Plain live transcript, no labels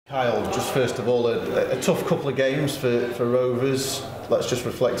Kyle, just first of all, a tough couple of games for Rovers. Let's just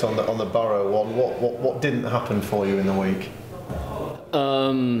reflect on the Barrow one. What didn't happen for you in the week?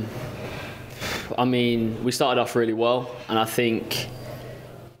 I mean, we started off really well, and I think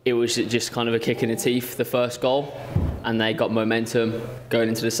it was just kind of a kick in the teeth, the first goal, and they got momentum going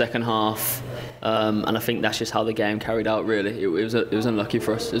into the second half. And I think that's just how the game carried out. Really, it was unlucky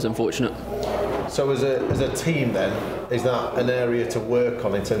for us. It was unfortunate. So as a team, then, is that an area to work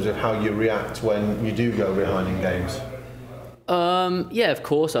on in terms of how you react when you do go behind in games? Yeah, of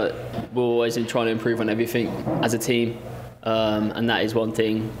course. We're always trying to improve on everything as a team, and that is one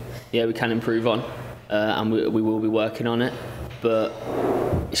thing. Yeah, we can improve on, and we will be working on it. But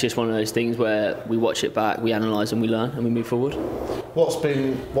it's just one of those things where we watch it back, we analyse and we learn and we move forward. What's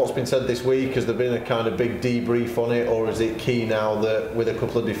been said this week? Has there been a kind of big debrief on it, or is it key now that with a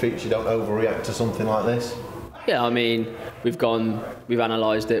couple of defeats you don't overreact to something like this? Yeah, I mean, we've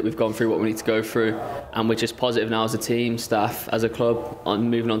analysed it, we've gone through what we need to go through, and we're just positive now as a team, staff, as a club, on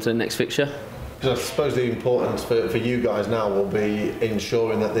moving on to the next fixture. Because I suppose the importance for you guys now will be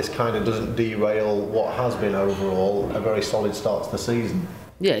ensuring that this kind of doesn't derail what has been overall a very solid start to the season.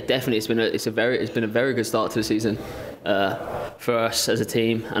 Yeah, definitely. It's been a very good start to the season for us as a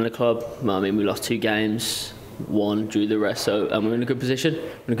team and a club. I mean, we lost 2 games, 1 drew the rest, so we're in a good position.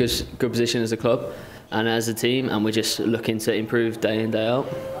 We're in a good position as a club and as a team, and we're just looking to improve day in, day out.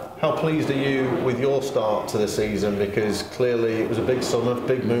 How pleased are you with your start to the season? Because clearly it was a big summer,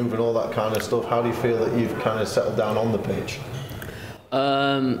 big move and all that kind of stuff. How do you feel that you've kind of settled down on the pitch?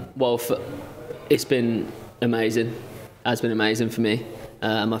 It's been amazing. It has been amazing for me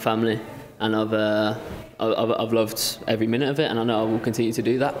and my family, and I've loved every minute of it, and I know I will continue to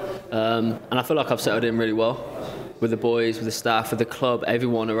do that. And I feel like I've settled in really well with the boys, with the staff, with the club,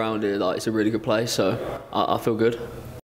 everyone around here. Like, it's a really good place, so I feel good.